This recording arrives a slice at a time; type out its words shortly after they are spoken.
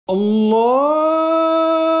Allah.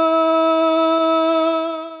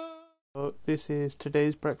 So this is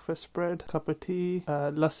today's breakfast spread: cup of tea,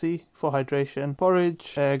 lassi for hydration,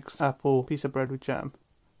 porridge, eggs, apple, piece of bread with jam.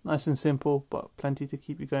 Nice and simple, but plenty to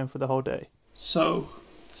keep you going for the whole day. So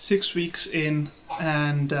 6 weeks in,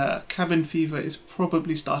 and cabin fever is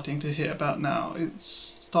probably starting to hit about now.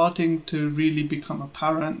 It's starting to really become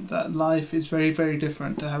apparent that life is very, very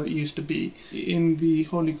different to how it used to be. In the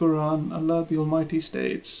Holy Quran, Allah the Almighty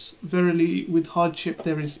states, "Verily, with hardship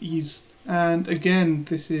there is ease." And again,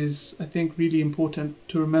 this is, I think, really important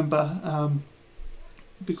to remember,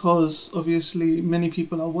 because obviously many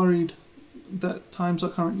people are worried that times are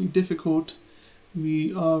currently difficult.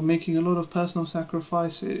 We are making a lot of personal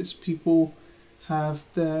sacrifices. People have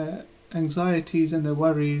their anxieties and their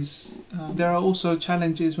worries. There are also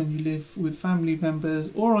challenges when you live with family members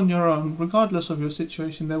or on your own. Regardless of your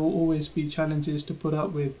situation, there will always be challenges to put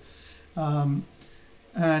up with.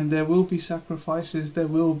 And there will be sacrifices, there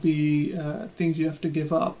will be things you have to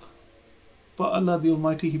give up. But Allah the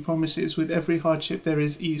Almighty, He promises, with every hardship there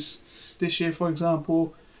is ease. This year, for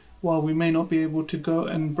example, while we may not be able to go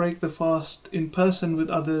and break the fast in person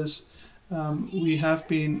with others, we have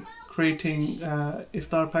been creating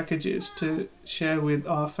iftar packages to share with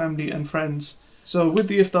our family and friends. So with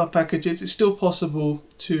the iftar packages, it's still possible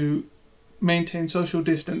to maintain social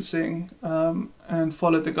distancing and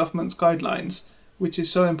follow the government's guidelines, which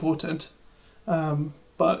is so important.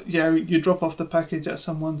 But yeah, you drop off the package at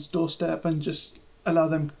someone's doorstep and just allow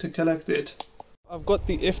them to collect it. I've got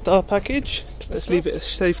the iftar package. Let's leave it a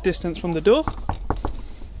safe distance from the door.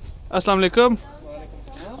 Assalamu alaikum.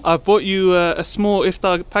 I bought you a small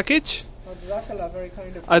iftar package. Oh, Jazakallah, very kind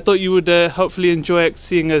of you. I thought you would hopefully enjoy it,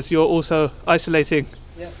 seeing as you're also isolating.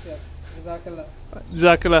 Yes, yes. Jazakallah.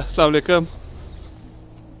 Jazakallah. Assalamu alaikum.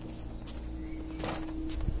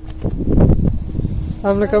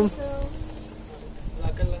 Assalamu alaikum.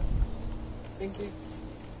 Jazakallah. Thank you.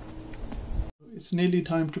 It's nearly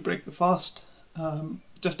time to break the fast.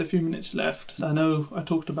 Just a few minutes left. I know I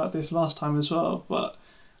talked about this last time as well, but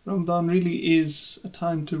Ramadan really is a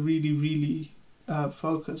time to really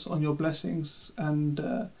focus on your blessings and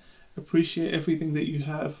appreciate everything that you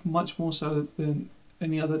have, much more so than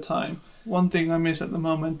any other time. One thing I miss at the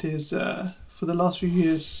moment is, for the last few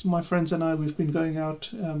years, my friends and I, we've been going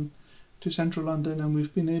out to central London, and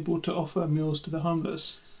we've been able to offer meals to the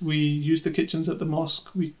homeless. We use the kitchens at the mosque,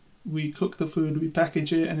 we cook the food, we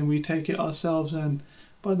package it, and then we take it ourselves, and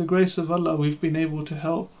by the grace of Allah we've been able to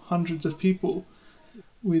help hundreds of people.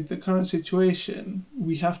 With the current situation,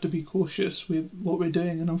 we have to be cautious with what we're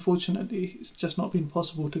doing, and unfortunately it's just not been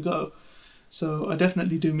possible to go. So I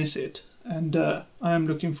definitely do miss it, and I am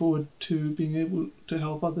looking forward to being able to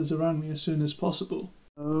help others around me as soon as possible.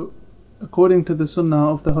 So, according to the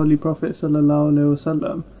Sunnah of the Holy Prophet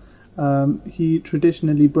ﷺ, he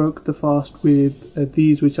traditionally broke the fast with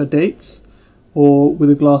these, which are dates, or with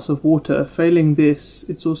a glass of water. Failing this,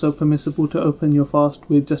 it's also permissible to open your fast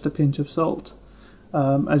with just a pinch of salt.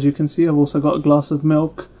 As you can see, I've also got a glass of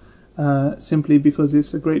milk, simply because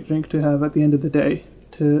it's a great drink to have at the end of the day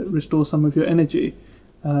to restore some of your energy.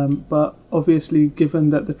 But obviously, given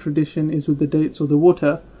that the tradition is with the dates or the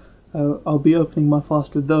water, I'll be opening my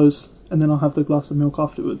fast with those, and then I'll have the glass of milk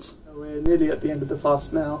afterwards. We're nearly at the end of the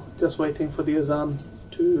fast now, just waiting for the azan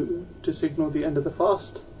to signal the end of the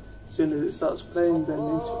fast. As soon as it starts playing, then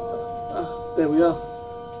there we are.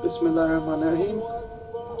 Bismillahirrahmanirrahim.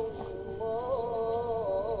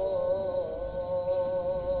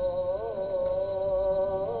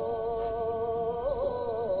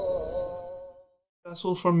 That's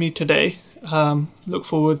all from me today. Look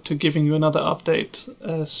forward to giving you another update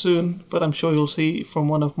soon, but I'm sure you'll see from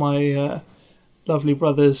one of my lovely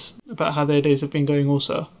brothers about how their days have been going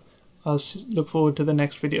also. I'll look forward to the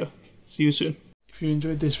next video. See you soon. If you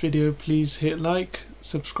enjoyed this video, please hit like,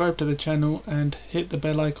 subscribe to the channel, and hit the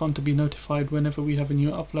bell icon to be notified whenever we have a new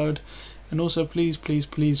upload. And also please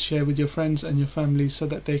share with your friends and your families so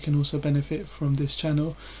that they can also benefit from this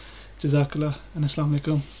channel. Jazakallah, and Assalamu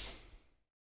alaikum.